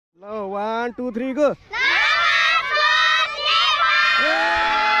ल 1 2 3 गो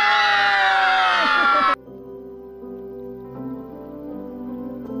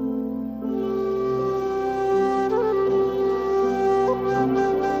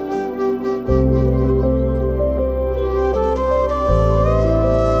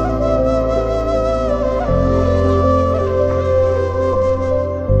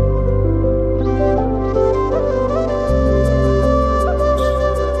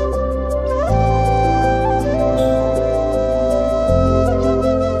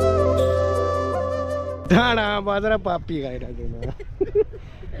बजार पापी गाइरहेको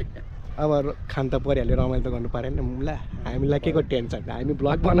अब खान त परिहाल्यो रमाइलो त गर्नु परेन ल हामीलाई के को टेन्सन हामी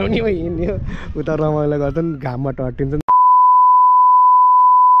ब्लग बनाउने हो हिँड्ने हो उता रमाइलो गर्छन् घाममा टट्टिन्छन्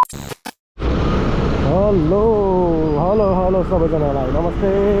हेलो हेलो हेलो सबैजनालाई नमस्ते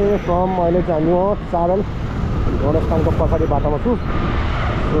फ्रम अहिले चाहिँ हामी सारल गणेशस्थानको पछाडि बाटोमा छु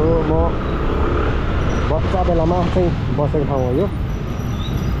सो म बच्चा बेलामा चाहिँ बसेको ठाउँ हो यो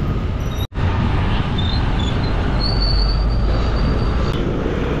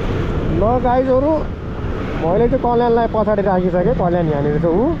ल गाइजहरू मैले चाहिँ कल्याणलाई पछाडि राखिसकेँ कल्याण यहाँनिर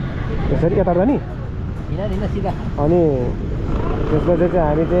चाहिँ ऊ यसरी यता जाने अनि त्यसपछि चाहिँ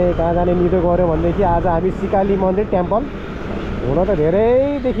हामी चाहिँ कहाँ जाने निदो गऱ्यो भनेदेखि आज हामी सिकाली मन्दिर टेम्पल हुन त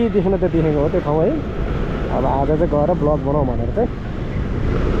धेरैदेखि देख्न त देखेको हो त्यो ठाउँ है अब आज चाहिँ गएर ब्लग बनाऊ भनेर चाहिँ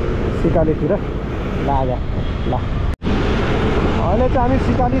सिकालीतिर लाग्यो ल अहिले चाहिँ हामी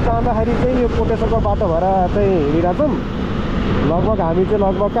सिकाली जाँदाखेरि चाहिँ यो कोटेश्वरको बाटो भएर चाहिँ हिँडिरहेछौँ लगभग हामी चाहिँ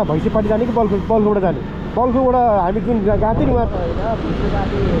लगभग कहाँ भैँसीपाटी जाने कि बल्खुबाट जाने बल्खुबाट हामी जुन गएको थियौँ नि उहाँ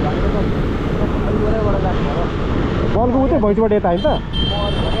बल्खु उतै भैँसीबाट यता होइन त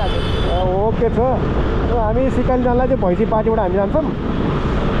ओके छ हामी सिकाली जानलाई चाहिँ भैँसीपाटीबाट हामी जान्छौँ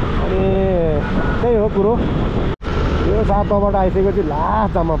अनि त्यही हो कुरो यो सातोबाट आइसकेपछि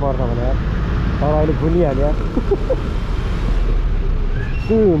लास्ट जाममा पर्छ भने तर अहिले खुलिहाल्यो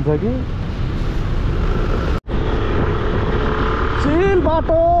के हुन्छ कि चिल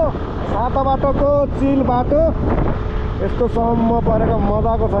बाटो साता बाटोको चिल बाटो यस्तो सम्म परेको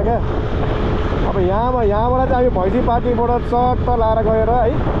मजाको छ क्या अब यहाँबाट चाहिँ हामी भैँसीपाटीबाट चट्ट लाएर गएर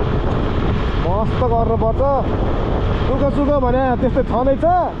है मस्त गर्नुपर्छ सुख भने त्यस्तो छँदैछ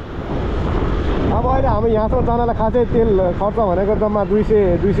अब अहिले हामी यहाँसम्म जानलाई खासै तेल खर्च भनेको जम्मा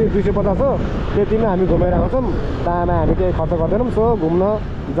 250 हो त्यतिमै हामी घुमाइरहेको छौँ दाना हामी केही खर्च गर्दैनौँ सो घुम्न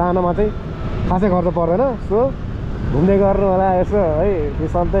जानमा चाहिँ खासै खर्च पर्दैन सो घुम्दै गर्नु होला यसो है त्यो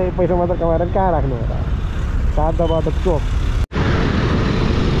सधैँ पैसा मात्र कमाएर कहाँ राख्नु होला सादा बाटो चोक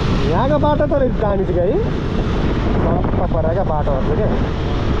यहाँको बाटो त दामी छ क्या है सबै परेका बाटोहरू छ क्या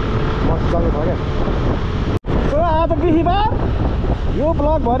मजाको छ क्या सो आज बिहिबार यो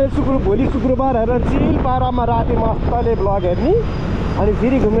ब्लग भरे भोलि शुक्रबार हेरेर चिल पारामा राति मस्तले ब्लग हेर्ने अनि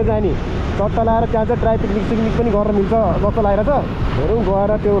फेरि घुम्न जाने चट्ट लगाएर त्यहाँ चाहिँ ड्राई पिकनिक पनि गर्न मिल्छ जस्तो लागेर छ हेरौँ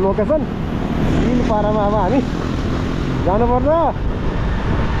गएर त्यो लोकेसन चिल पारामा अब हामी जानुपर्छ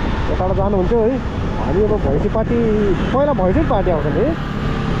यताबाट जानुहुन्थ्यो है हामी अब भैँसीपाटी पहिला भैँसी पार्टी आउँछ नि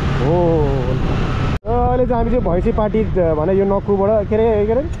हो अहिले चाहिँ हामी चाहिँ भैँसीपाटी भने यो नक्कुबाट के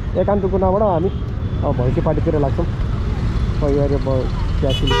अरे एकान्त कुनाबाट हामी अब भैँसीपाटीतिर लाग्छौँ खै अहिले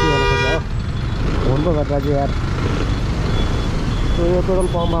ट्याक्सीले के गर्नु पर्छ फोन पो गर्दा चाहिँ यार यो पेट्रोल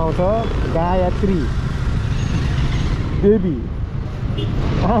पम्पमा आउँछ गायत्री देवी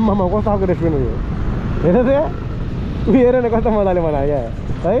आमामा कस्तो खालको रेस्टुरेन्ट हो यो हेर त हेर न कस्तो मजाले बनायो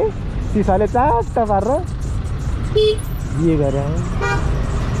क्या है सिसाले चाट्ट पारेर बिहे गरे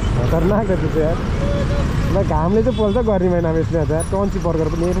खतरनाक रहेछ त्यो यार ल घामले चाहिँ पोल्छ गर्ने महिना यसले यार टन्ची बर्गर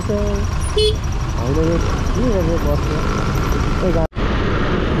पनि हेरेछ होइन यो के गरेर बस्छ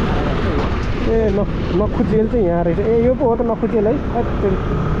ए नक्खु जेल चाहिँ यहाँ रहेछ ए यो पो हो त नक्खु जेल है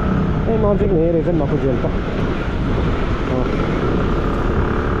ए नजिक यहीँ रहेछ नक्खु जेल त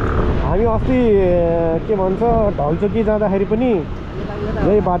हामी अस्ति के भन्छ ढलचोकी जाँदाखेरि पनि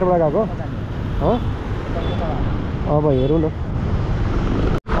यही बाटोबाट गएको अब हेरौँ न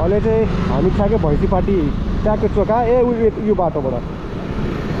अहिले चाहिँ हामी ठ्याक्कै भैँसीपाटी ट्याक्कै चोका ए यो बाटोबाट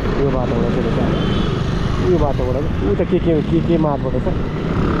यो बाटोबाट ऊ त के मार्बाट छ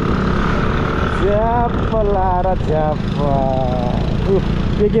झ्याप लाएर झ्याप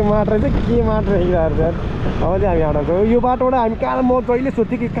के माट रहेछ के माट रहेछ अब चाहिँ हामी आउँछौँ यो बाटोबाट हामी कहाँ म जहिले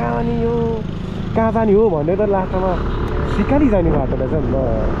सोध्थेँ कि कहाँ नि यो कहाँ जाने हो भन्ने त लास्टमा सिकाली जाने बाटो रहेछ नि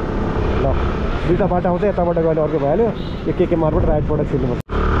ल दुईवटा बाटो आउँछ यताबाट गएर अर्को भइहाल्यो यो के मार्फत राइटबाट छिर्नुपर्छ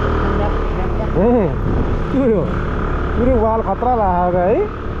त्यो पुरै वाल खतरा लाग्छ है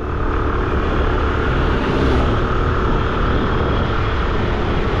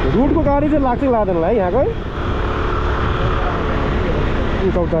रुटको गाडी चाहिँ लाग्छ लाग्दैन होला है यहाँको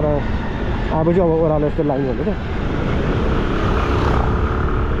उता आएपछि अब ओह्रालो यस्तो लाइन हुन्छ क्या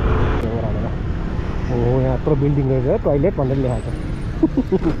हो यहाँ यत्रो बिल्डिङ रहेछ टोइलेट भनेर लेखाएको छ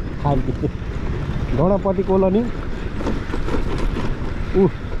खालि गणपति कोलोनी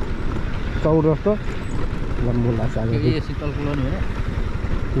चौरस्तो लम्बु लाग्छ शीतल कोलोनी होइन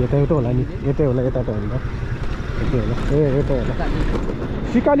यतै होला नि यतै होला यता त होला यतै होला ए यतै होला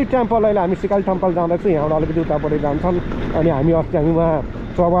सिकाली टेम्पल अहिले हामी सिकाली टेम्पल जाँदैछौँ यहाँबाट अलिकति उतापट्टि जान्छौँ अनि हामी अस्ति हामी उहाँ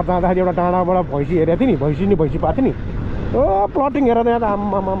चौबार जाँदाखेरि एउटा डाँडाबाट भैँसी हेरेको थियौँ नि भैँसी पाएको थियो नि ओ प्लटिङ हेरेर यहाँ त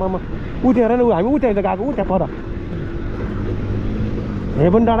आम्मामा उति हेरेर हामी उता गएको उता पर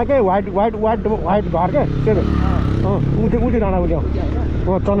हेभन डाँडा के वाइट घर के उति डाँडा उठ्यो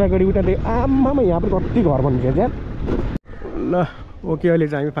चन्द्रगढी उता आम्मामा यहाँ पनि कति घर बनिन्छ यार ल ओके अहिले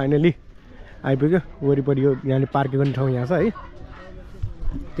चाहिँ हामी फाइनली आइपुग्यो वरिपरि यो यहाँले पार्किङ गर्ने ठाउँ यहाँ छ है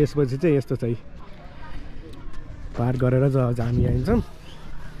त्यसपछि चाहिँ यस्तो चाहिँ पार्क गरेर हामी आइन्छौँ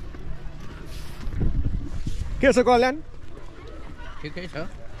के छ कल्याण ठिकै छ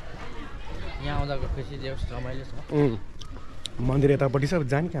यहाँ आउँदाको खुसी देउस रमाइलो छ मन्दिर यतापट्टि सब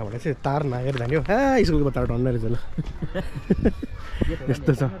जाने कहाँबाट चाहिँ तार नागेर जाने हो स्कुलको तार ढन्ने रहेछ ल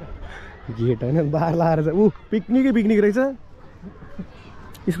यस्तो छ गेट होइन बार लाएर चाहिँ पिकनिक रहेछ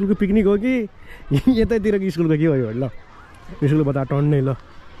स्कुलको पिकनिक हो कि यतैतिरको स्कुलको के हो यो ल स्कुलको बता टन्नै ल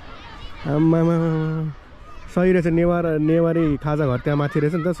आम्मामा सही रहेछ नेवारी खाजा घर त्यहाँ माथि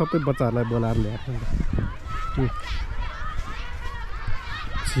रहेछ नि त सबै बच्चाहरूलाई बोलाएर ल्याएको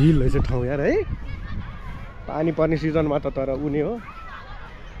झिल रहेछ ठाउँ यार है पानी पर्ने सिजनमा त तर उनी हो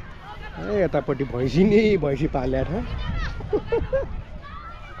ए यतापट्टि भैँसी पाल्या ठाउँ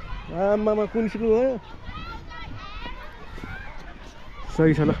आम्मामा कुन स्कुल हो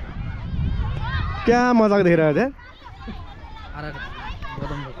सही छ ल क्या मजाको देखिरहेको छ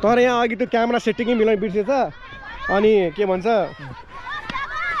तर यहाँ अघि त्यो क्यामेरा सेटिङै मिलाउनु बिर्सेछ अनि के भन्छ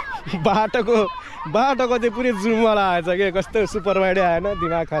बाटोको चाहिँ पुरै जुमवाला आएछ कि कस्तो सुपर वाइडै आएन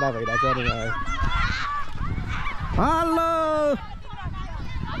दिमाग खराब भइरहेछ हेलो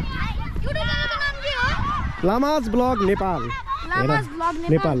लामाज ब्लग नेपाल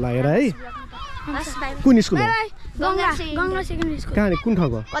नेपाल हेर है कुन स्कुल हो कहाँ कुन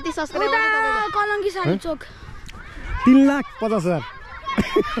ठाउँको 3,50,000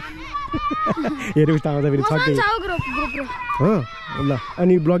 हेरेको त आउँदा फेरि छक्कै हो ल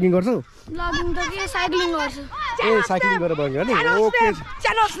अनि ब्लगिङ गर्छौ ए साइक्लिङ गरेर ब्लगिङ गर्ने ओके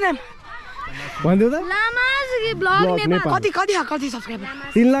भन्दै त कति सब्स्क्राइबर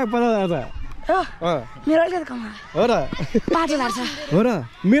 3,50,000 हो र 5,000 छ हो र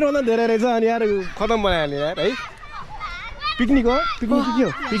मेरो भन्दा धेरै रहेछ अनि यार खतम बनाइहाल्ने यार है पिकनिक हो पिकनिक के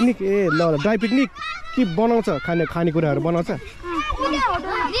हो पिकनिक ए ल ड्राई पिकनिक के बनाउँछ खानेकुराहरू बनाउँछ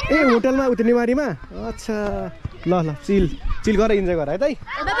ए होटलमा उता नेवारीमा अच्छा ल चिल गरेर इन्जोय गर है त by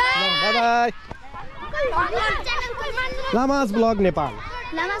by लामाज blog Nepal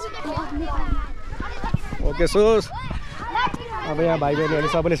okay सोस अब यहाँ भाइ बहिनीहरू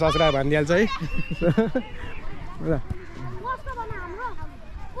सबैले सब्सक्राइब भनिदिइहाल्छ है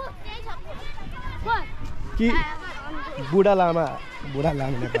कि बुढा लामा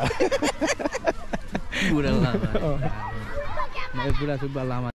नेपाल बुढा सुब्बा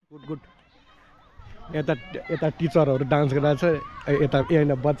लामा गुड यता टिचरहरू डान्स गरिरहेको छ यता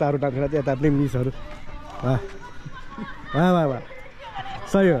यहाँ बच्चाहरू डान्स गरिरहेको छ यता पनि मिसहरू वाह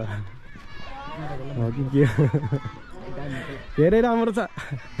सही हो कि के धेरै राम्रो छ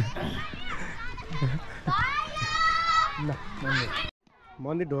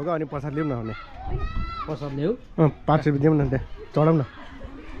मन्दिर ढोका अनि प्रसाद ल्याउँ न भने प्रसाद ल्याऊ 5 रुपियाँ दिउँ न त्यहाँ चढाउँ न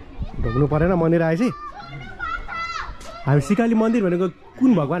ढोक्नु परेन मन्दिर आएपछि हामी सिकाली मन्दिर भनेको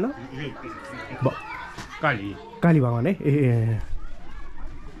कुन भगवान हो काली भगवान है ए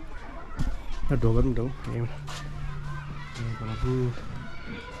ढोका पनि ढोक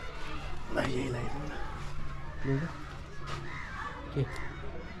के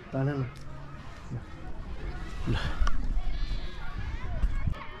तान न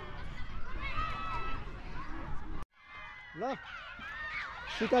ल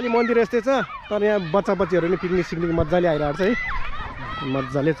सिकाली मन्दिर यस्तै छ तर यहाँ बच्चाहरू नि पिकनिक सिक्निक मजाले आइरहेको छ है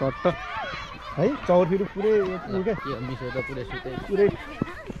मजाले चट्ट है चौरफिर पुरै पुरै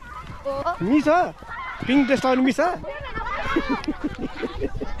मिस पिङ्क टेस्ट आउने मिस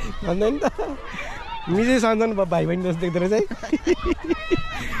भन्दैन त मिसै सन्जन भाइ बहिनी जस्तो देख्दो रहेछ है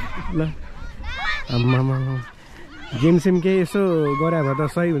ल आम्मामा गेमसेम केही यसो गरे भए त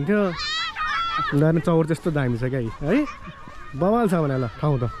सही हुन्थ्यो उनीहरू चौर त्यस्तो दामी छ क्या है बवाल छ भने ल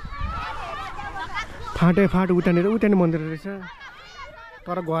ठाउँ त फाट उतानेर मन्दिर रहेछ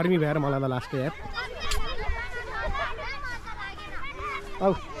तर गर्मी भएर मलाई त लास्ट यार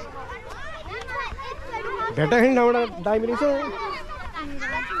आऊ भेट्दाखेरि ठाउँबाट दामी रहेछ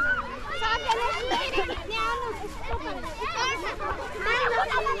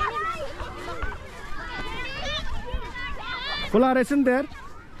खोला रहेछ नि त यार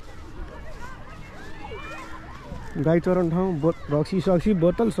गाई चराउने ठाउँ रक्सी सक्सी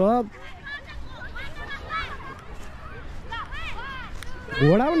बोतल सब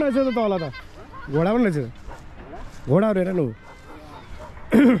घोडा पनि रहेछ त तल त घोडा पनि रहेछ घोडाहरू हेर न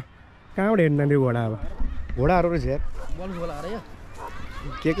कहाँबाट हेर्नु त्यो घोडा अब घोडाहरू रहेछ यार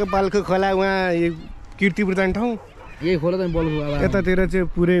के बालको खोला उहाँ किर्तिपुर जाने ठाउँ यही खोला त बल्खु यतातिर चाहिँ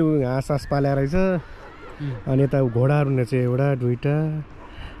पुरै घाँस सास पाल्या रहेछ अनि यता घोडाहरू रहेछ एउटा दुईवटा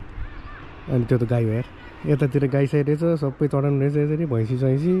अनि त्यो त गाई हो यार यतातिर गाई साई रहेछ सबै चढाउनु रहेछ यसरी भैँसी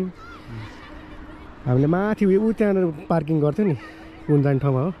सैँसी हामीले माथि ऊ त्यहाँनिर पार्किङ गर्थ्यो नि कुन जाने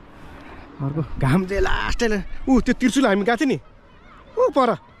ठाउँमा हो अर्को घाम चाहिँ लास्ट ऊ त्यो त्रिशुल हामी गएको थियो नि ऊ पर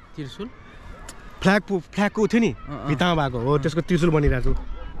त्रिशुल फ्ल्यागको थियो नि भित्तामा भएको हो त्यसको त्रिशुल बनिरहेको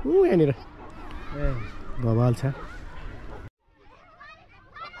छु ऊ यहाँनिर भवाल छ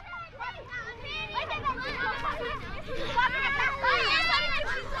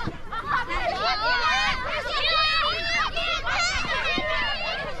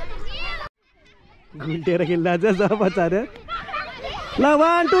गुल्टेर खेल्दा चाहिँ सब बच्चाहरू ल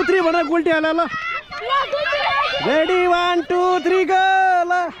 1 2 3 भनेर गुल्टे हाल ल रेडी 1 2 3 गो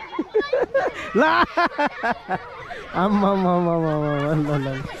ल ल आम्मा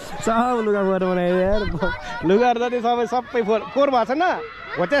सब लुगा फोहोर बनायो यार लुगाहरू जति सबै फोहोर भएको छ न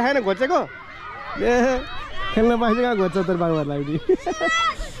घोचे छैन घोचेको ए खेल्न पाइन्छ कहाँ घोच्छ तर बाबुहरूलाई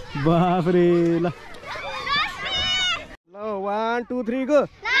बाफ्रे ल 1 2 3 गो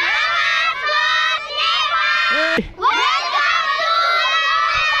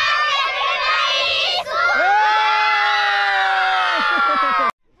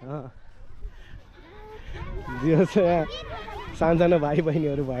सानसानो भाइ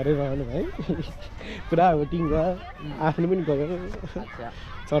बहिनीहरू भएर रहनु भाइ पुरा होटिङ भयो आफ्नो पनि गयो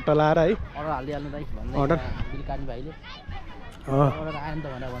चट्टा लाएर है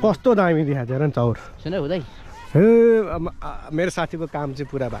कस्तो दामी देखाएको हेर नि चौर हे मेरो साथीको काम चाहिँ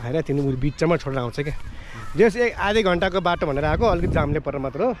पुरा भएर तिनी बिचमा छोडेर आउँछ क्या जस आधै घन्टाको बाटो भनेर आएको अलिकति जामले पर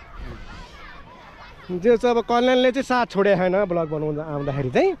मात्र हो जो चाहिँ अब कल्याणले चाहिँ साथ छोडे छैन ब्लग बनाउँदा आउँदाखेरि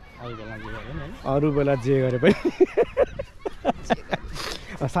चाहिँ अरू बेला जे गरे पनि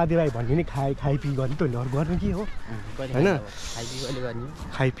साथीभाइ भन्ने नि खाइपी गर्ने त अरू गर्ने के हो होइन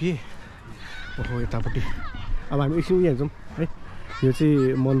खाइपिए ओहो यतापट्टि अब हामी एकछिन उयो हेर्छौँ है यो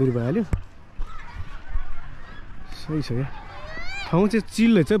चाहिँ मन्दिर भइहाल्यो सही छ क्या ठाउँ चाहिँ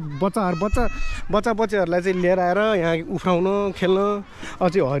चिल रहेछ बच्चाहरूलाई चाहिँ लिएर आएर यहाँ उफ्राउन खेल्न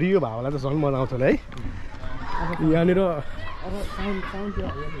अझै हरियो भावलाई त झन् मजा आउँछ होला है यहाँनिर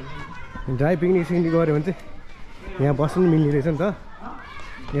ड्राई पिकनिक सिकनिक गऱ्यो भने चाहिँ यहाँ बस्नु मिल्ने रहेछ नि त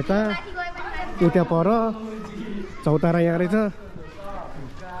यता उता पर चौतारा यहाँ रहेछ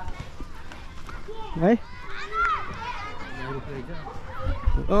है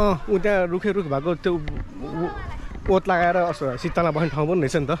उता रुख भएको त्यो ओत लगाएर शीतलमा बस्ने ठाउँ पनि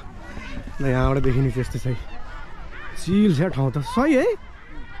रहेछ नि त यहाँबाट देखिने त्यस्तो चाहिँ चिल छ ठाउँ त सही है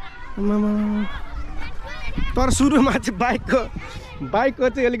तर सुरुमा चाहिँ बाइकको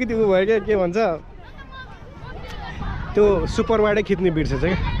चाहिँ अलिकति उ भयो क्या के भन्छ त्यो सुपर वाइडै खिच्ने बिर्सेछ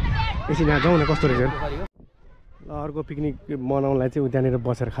क्या एकछिन यहाँ जाउँ न कस्तो रहेछ ल अर्को पिकनिक मनाउनलाई चाहिँ त्यहाँनिर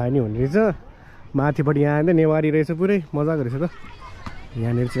बसेर खायो नि भन्ने रहेछ माथिपट्टि यहाँ आएर नेवारी रहेछ पुरै मजाको रहेछ त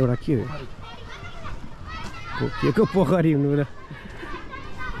यहाँनिर चाहिँ एउटा के को पोखरी हुनु र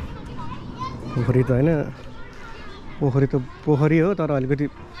पोखरी त होइन पोखरी हो तर अलिकति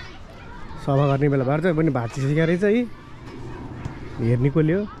सफा गर्ने बेला भएर चाहिँ पनि भाँचिसकेको रहेछ है हेर्ने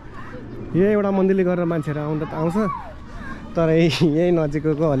कसले हो यही एउटा मन्दिरले गरेर मान्छेहरू आउँदा त आउँछ तर यही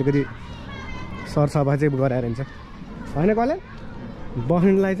नजिकको अलिकति सरसफा चाहिँ गराएर हुन्छ होइन कसले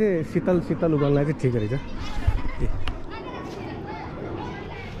बस्नुलाई चाहिँ शीतल उगाउनलाई चाहिँ ठिक रहेछ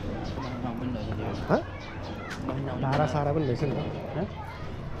धारा सारा पनि रहेछ नि त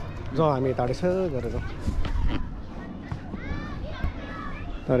जाउँ हामी यताबाट छ गरेर जाउँ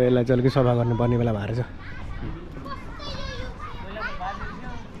तर यसलाई चाहिँ अलिकति सफा गर्नुपर्ने बेला भएर छ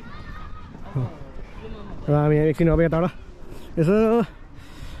र हामी एकछिन अब यताबाट यसो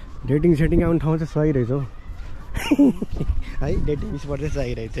डेटिङ सेटिङ आउने ठाउँ चाहिँ सही रहेछ हौ है डेटिङ स्पट चाहिँ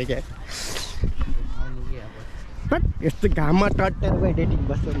सही रहेछ क्या यस्तो घाममा टट्टेर गए डेटिङ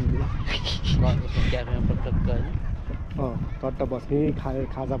बस्छ टट्ट बस्ने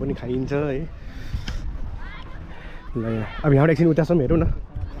खाजा पनि खाइन्छ है ल यहाँ अब यहाँबाट एकछिन उतासम्म हेरौँ न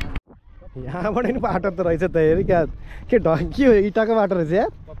यहाँबाट नि बाटो त रहेछ त हेरि क्या के ढङ्की हो इँटाको बाटो रहेछ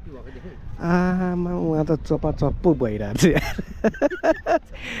यार आमा उहाँ त चप्पा चप्पु भइरहेको छ यार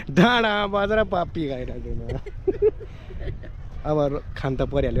डाँडा बजेर पप्पी खाइरहेको अब खान त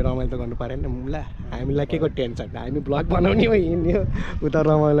परिहाल्यो रमाइलो त गर्नु परेन मुला हामीलाई के को टेन्सन हामी ब्लग बनाउने हो हिँड्ने हो उता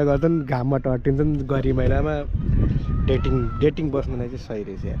रमाइलो गर्दा नि घाममा टट्टिन्छ नि गरी महिनामा डेटिङ बस्नुलाई चाहिँ सही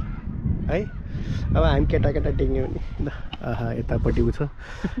रहेछ यार है अब हामी केटा टेक्यौँ नि ल आहा यतापट्टि उ छ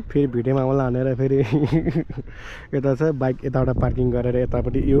फेरि भिडियोमा आउला भनेर फेरि यता छ बाइक यताबाट पार्किङ गरेर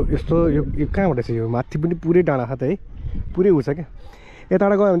यतापट्टि यो यस्तो यो कहाँबाट छ यो माथि पनि पुरै डाँडा छ त है पुरै उ छ क्या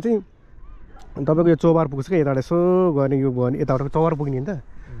यताबाट गयो भने चाहिँ तपाईँको यो चौबार पुग्छ क्या यताबाट यसो गर्ने यो भयो भने यताबाट चौबार पुग्ने नि त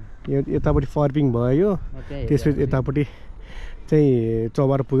यो यतापट्टि फर्पिङ भयो यो त्यसपछि यतापट्टि चाहिँ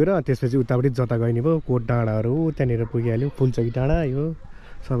चौबार पुगेर त्यसपछि उतापट्टि जता गइने भयो कोट डाँडाहरू त्यहाँनिर पुगिहाल्यो फुलचोकी डाँडा यो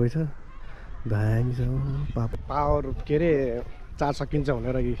सबै छ दामी छ पावर के अरे चार्ज सकिन्छ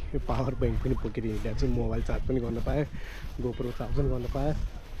भनेर यो पावर ब्याङ्क पनि बोकेर हिँडेको चाहिँ मोबाइल चार्ज पनि गर्न पाएँ गोप्रो चार्ज पनि गर्न पाएँ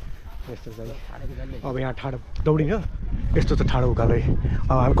यस्तो चाहिँ अब यहाँ ठाडो दौडिन्छ यस्तो छ ठाडो उकालो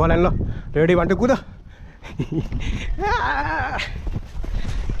अब हामी कल्याण ल रेडी भन्टो कुद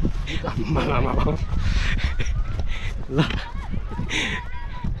ल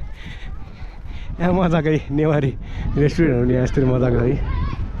यहाँ मजाकै नेवारी रेस्टुरेन्टहरू यहाँ यस्तरी मजाको है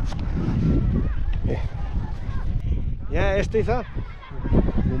यहाँ यस्तै छ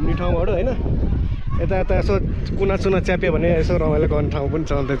घुम्ने ठाउँहरू होइन यता यता यसो कुना चुना च्याप्यो भने यसो रमाइलो गर्ने ठाउँ पनि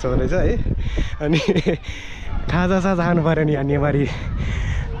चल्दैछ रहेछ है अनि खाजासाजा खानु पऱ्यो नि यहाँ नेवारी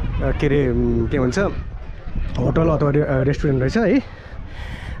के अरे के भन्छ होटल अथवा रेस्टुरेन्ट रहेछ है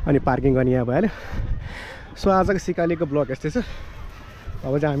अनि पार्किङ गर्ने यहाँ भइहाल्यो सो आजको सिकालीको ब्लग यस्तै छ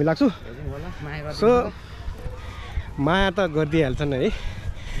अब चाहिँ हामी लाग्छु सो माया त गरिदिइहाल्छन् है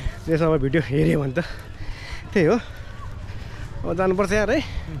त्यसो अब भिडियो हेऱ्यो भने त त्यही हो अब जानुपर्छ यार है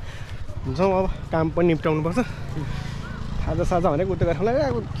जाउँ अब काम पनि निप्टाउनुपर्छ खाजासाजा भनेको उता गर्छलाई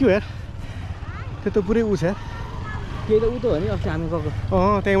अब के हो यार त्यो त पुरै उ छ यार त्यही त उ त हो नि अस्ति हामी गएको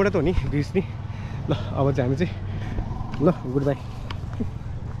त्यहीँबाट त हो नि ब्रिज नि ल अब चाहिँ हामी चाहिँ ल गुड बाई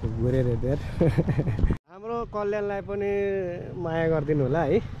गएर यार हाम्रो कल्याणलाई पनि माया गरिदिनु होला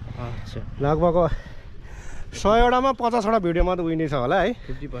है लगभग 100वटामा 50वटा भिडियोमा त उयो नै छ होला है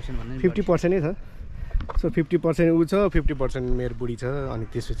 50% नै छ सो 50% ऊ छ 50% मेरो बुढी छ अनि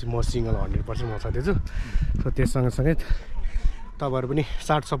त्यसपछि म सिङ्गल 100% म साथी छु सो त्यस सँगसँगै तपाईँहरू पनि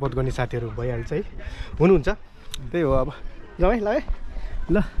साथ सपोर्ट गर्ने साथीहरू भइहाल्छ है हुनुहुन्छ त्यही हो अब जाउँ है ल है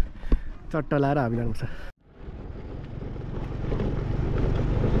ल चट्टा लाएर हामी जानुपर्छ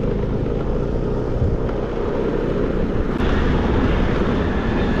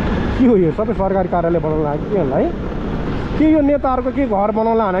के हो यो सबै सरकारी कार्यालय बनाउन लाग्यो के होला है के यो नेताहरूको के घर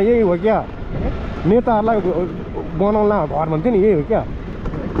बनाउला भने यही हो क्या नेताहरूलाई बनाउला घर भन्थ्यो नि यही हो क्या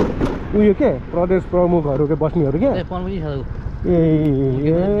उयो के प्रदेश प्रमुखहरू के बस्नेहरू के ए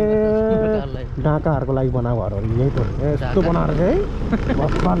डाँकाहरूको लागि बनाएको घरहरू यही त यस्तो बनाएर चाहिँ है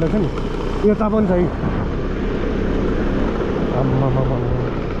बस्पाल रहेछ नि यता पनि छ है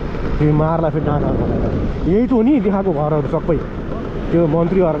फेरि मार्ला फेरि डाँकाहरू बनाएर यही त हो नि देखाएको घरहरू सबै त्यो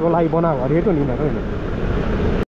मन्त्रीहरूको लागि बनाएको घर यही त हो नि यिनीहरू